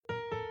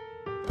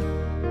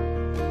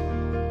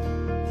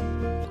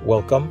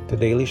Welcome to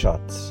Daily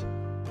Shots,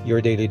 your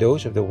daily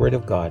dose of the Word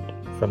of God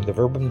from the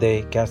Verbum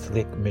Dei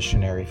Catholic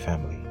Missionary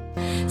Family.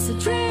 So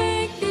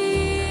drink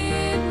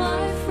deep,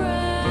 my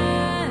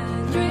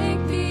friend,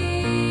 drink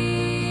deep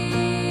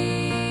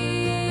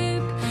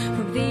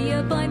from the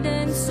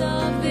abundance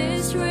of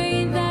this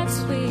rain that's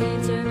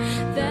sweeter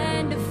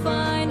than the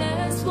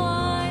finest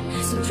wine.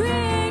 So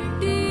drink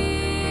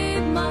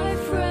deep, my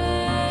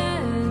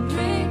friend,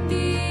 drink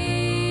deep.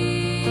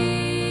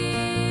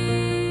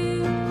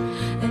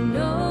 An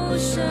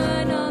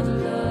ocean of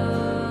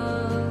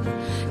love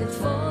that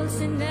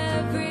falls in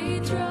every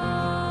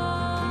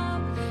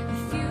drop.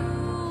 If you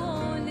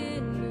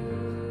only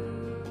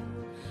knew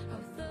how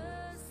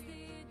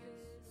thirsty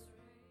this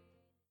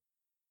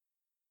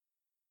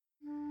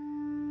rain.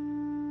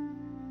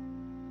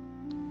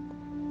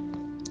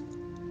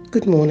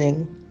 Good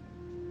morning.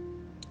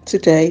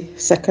 Today,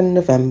 2nd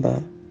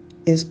November,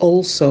 is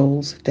All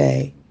Souls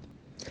Day,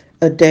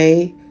 a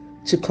day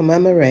to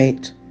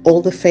commemorate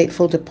all the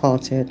faithful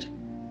departed,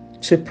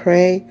 to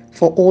pray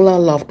for all our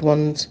loved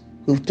ones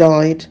who've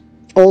died,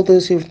 all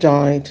those who've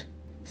died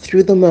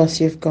through the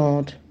mercy of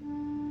God,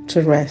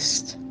 to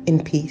rest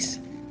in peace.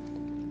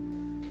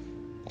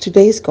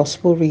 Today's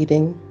Gospel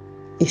reading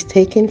is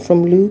taken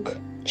from Luke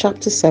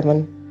chapter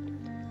 7,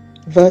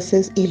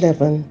 verses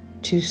 11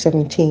 to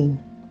 17.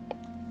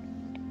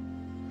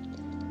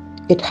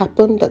 It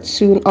happened that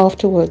soon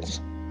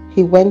afterwards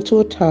he went to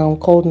a town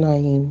called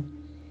Nain,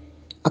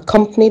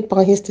 accompanied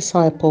by his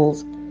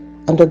disciples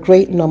and a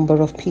great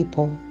number of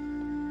people.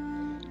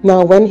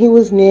 Now when he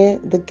was near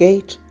the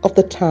gate of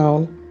the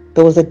town,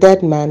 there was a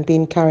dead man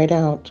being carried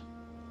out,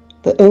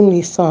 the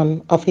only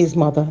son of his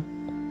mother,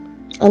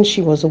 and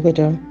she was a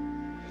widow,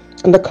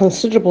 and a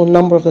considerable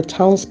number of the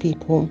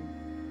townspeople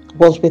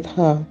was with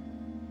her.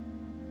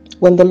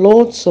 When the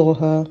Lord saw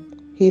her,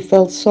 he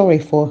felt sorry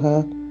for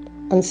her,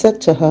 and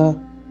said to her,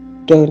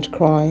 "Don't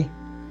cry."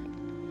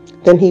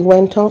 Then he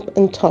went up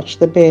and touched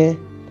the bier,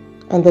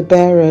 and the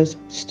bearers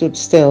stood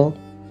still.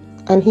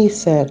 And he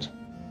said,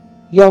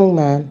 "Young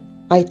man,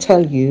 I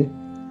tell you,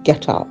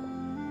 get up."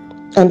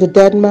 And the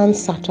dead man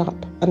sat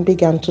up and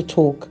began to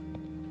talk.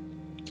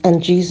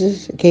 And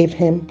Jesus gave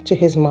him to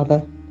his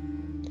mother.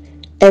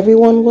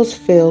 Everyone was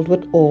filled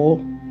with awe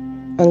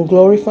and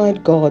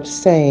glorified God,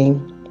 saying,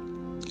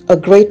 "A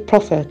great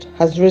prophet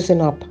has risen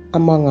up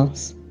among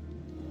us.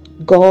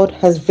 God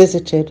has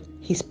visited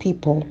his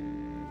people."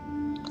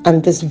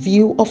 And this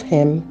view of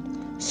him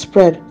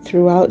spread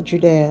throughout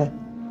Judea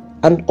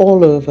and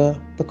all over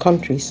the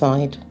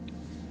countryside.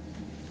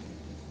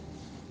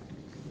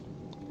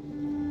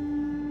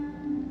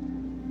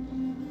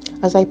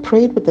 As I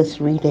prayed with this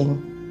reading,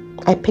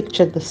 I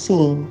pictured the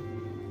scene.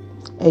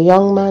 A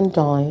young man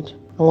died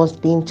and was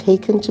being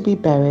taken to be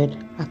buried,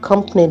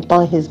 accompanied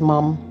by his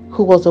mum,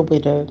 who was a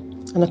widow,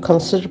 and a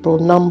considerable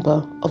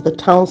number of the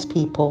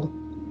townspeople.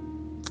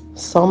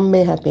 Some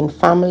may have been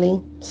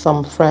family,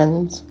 some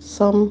friends,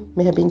 some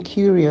may have been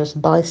curious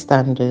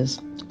bystanders,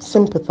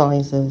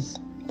 sympathizers,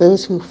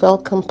 those who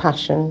felt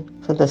compassion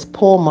for this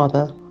poor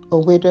mother, a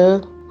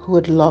widow who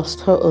had lost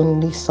her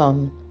only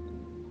son.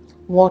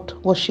 What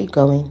was she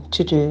going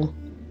to do?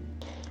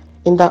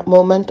 In that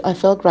moment, I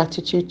felt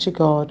gratitude to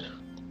God,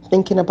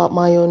 thinking about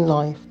my own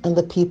life and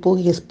the people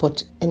He has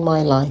put in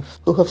my life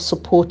who have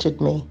supported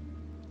me,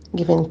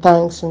 giving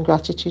thanks and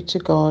gratitude to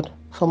God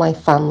for my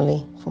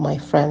family, for my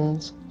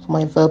friends, for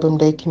my Verbum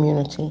Dei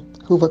community,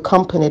 who've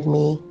accompanied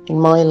me in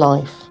my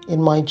life, in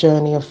my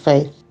journey of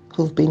faith,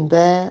 who've been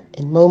there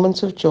in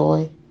moments of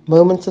joy,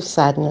 moments of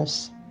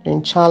sadness,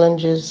 in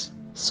challenges,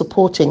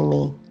 supporting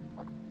me.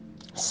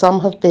 Some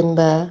have been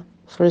there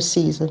for a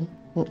season,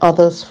 and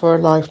others for a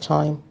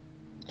lifetime,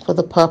 for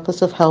the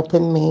purpose of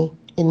helping me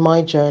in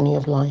my journey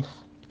of life.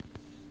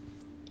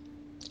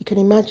 You can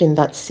imagine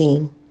that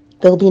scene.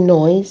 There'll be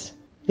noise,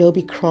 there'll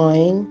be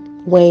crying,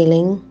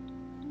 wailing,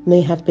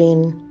 may have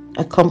been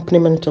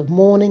accompaniment of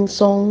mourning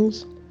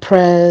songs,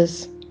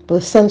 prayers, but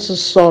a sense of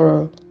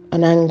sorrow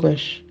and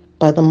anguish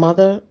by the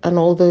mother and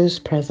all those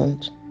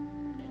present.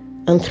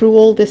 And through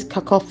all this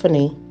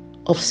cacophony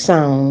of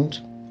sound,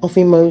 of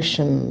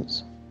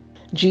emotions,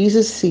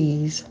 Jesus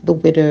sees the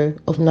widow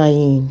of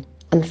Nain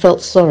and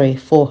felt sorry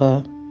for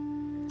her.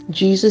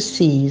 Jesus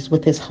sees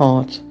with his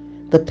heart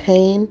the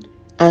pain,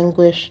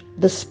 anguish,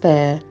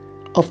 despair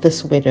of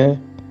this widow,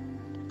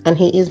 and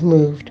he is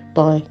moved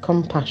by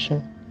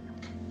compassion.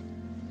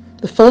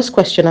 The first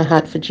question I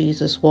had for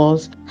Jesus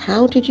was,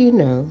 how did you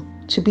know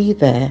to be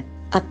there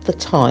at the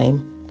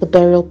time the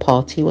burial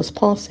party was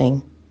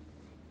passing?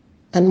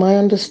 And my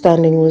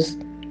understanding was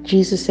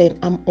Jesus saying,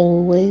 I'm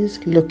always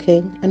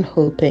looking and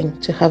hoping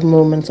to have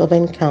moments of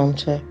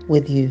encounter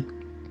with you.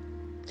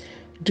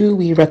 Do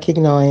we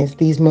recognize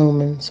these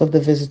moments of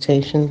the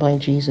visitation by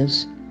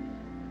Jesus?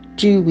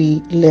 Do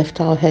we lift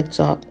our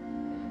heads up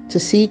to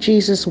see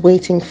Jesus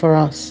waiting for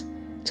us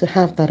to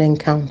have that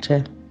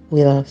encounter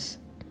with us?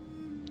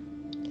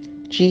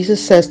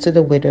 Jesus says to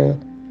the widow,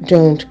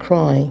 "Don't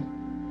cry."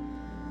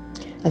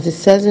 As it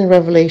says in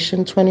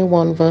Revelation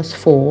 21 verse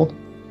 4,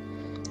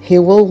 He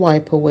will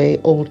wipe away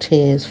all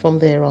tears from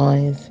their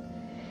eyes,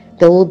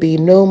 There will be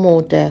no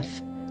more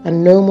death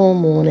and no more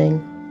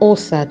mourning or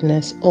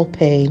sadness or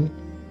pain.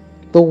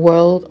 The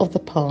world of the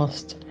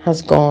past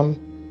has gone.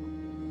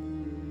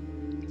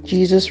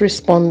 Jesus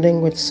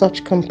responding with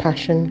such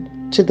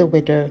compassion to the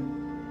widow.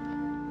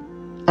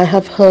 I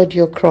have heard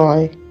your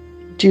cry.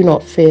 Do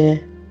not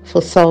fear,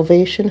 for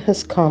salvation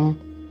has come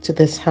to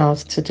this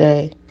house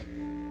today,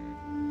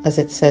 as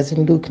it says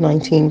in Luke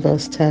 19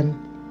 verse 10.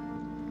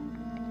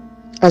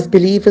 As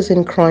believers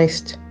in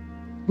Christ,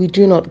 we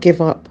do not give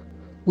up.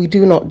 We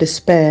do not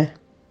despair.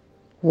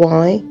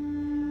 Why?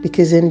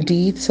 Because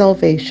indeed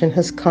salvation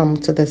has come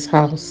to this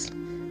house.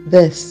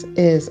 This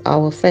is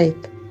our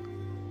faith.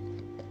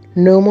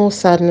 No more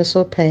sadness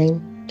or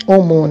pain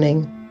or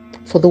mourning,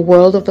 for the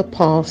world of the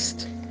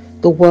past,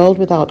 the world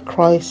without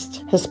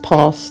Christ, has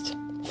passed.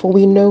 For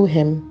we know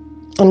him,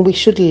 and we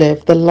should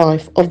live the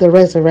life of the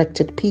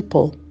resurrected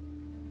people.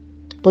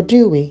 But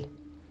do we?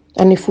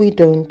 And if we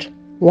don't,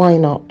 why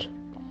not?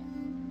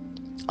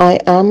 I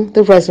am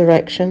the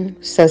resurrection,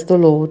 says the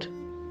Lord.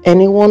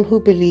 Anyone who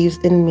believes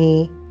in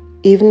me,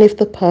 even if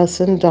the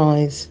person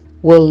dies,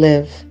 will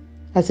live,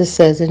 as it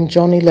says in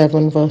John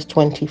 11 verse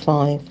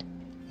 25.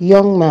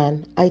 Young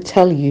man, I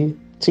tell you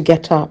to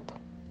get up.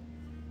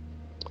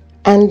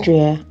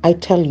 Andrea, I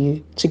tell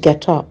you to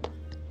get up.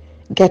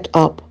 Get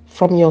up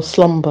from your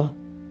slumber.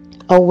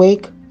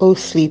 Awake, O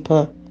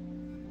sleeper,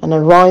 and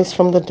arise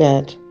from the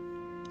dead,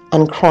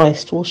 and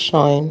Christ will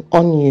shine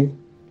on you,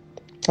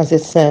 as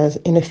it says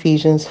in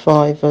Ephesians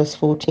 5 verse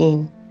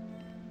 14.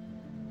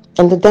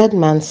 And the dead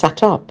man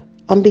sat up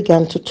and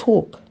began to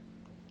talk.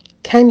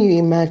 Can you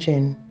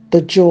imagine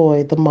the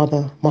joy the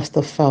mother must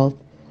have felt?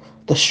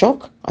 The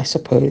shock, I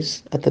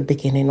suppose, at the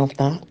beginning of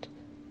that.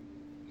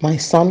 My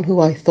son,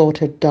 who I thought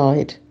had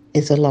died,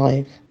 is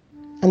alive.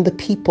 And the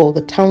people,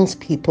 the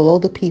townspeople, all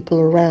the people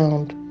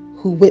around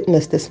who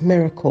witnessed this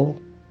miracle,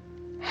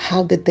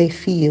 how did they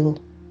feel?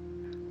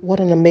 What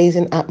an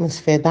amazing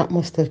atmosphere that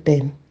must have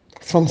been.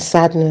 From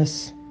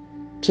sadness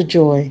to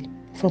joy,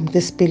 from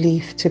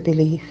disbelief to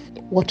belief.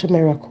 What a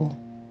miracle.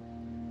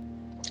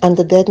 And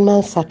the dead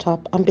man sat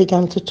up and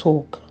began to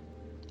talk,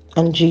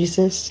 and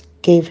Jesus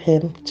gave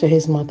him to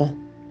his mother.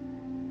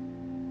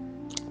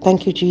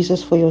 Thank you,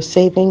 Jesus, for your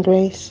saving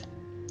grace.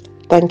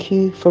 Thank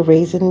you for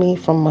raising me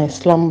from my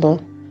slumber.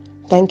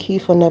 Thank you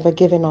for never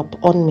giving up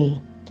on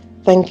me.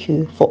 Thank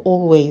you for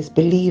always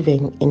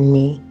believing in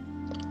me,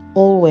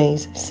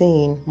 always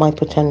seeing my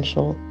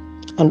potential,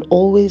 and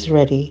always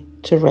ready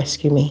to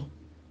rescue me.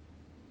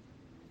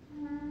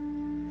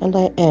 And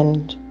I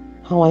end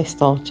how I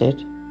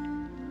started.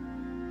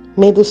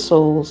 May the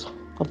souls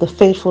of the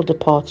faithful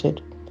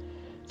departed,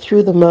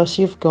 through the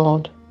mercy of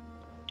God,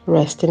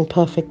 rest in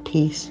perfect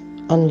peace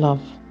and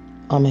love.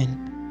 Amen.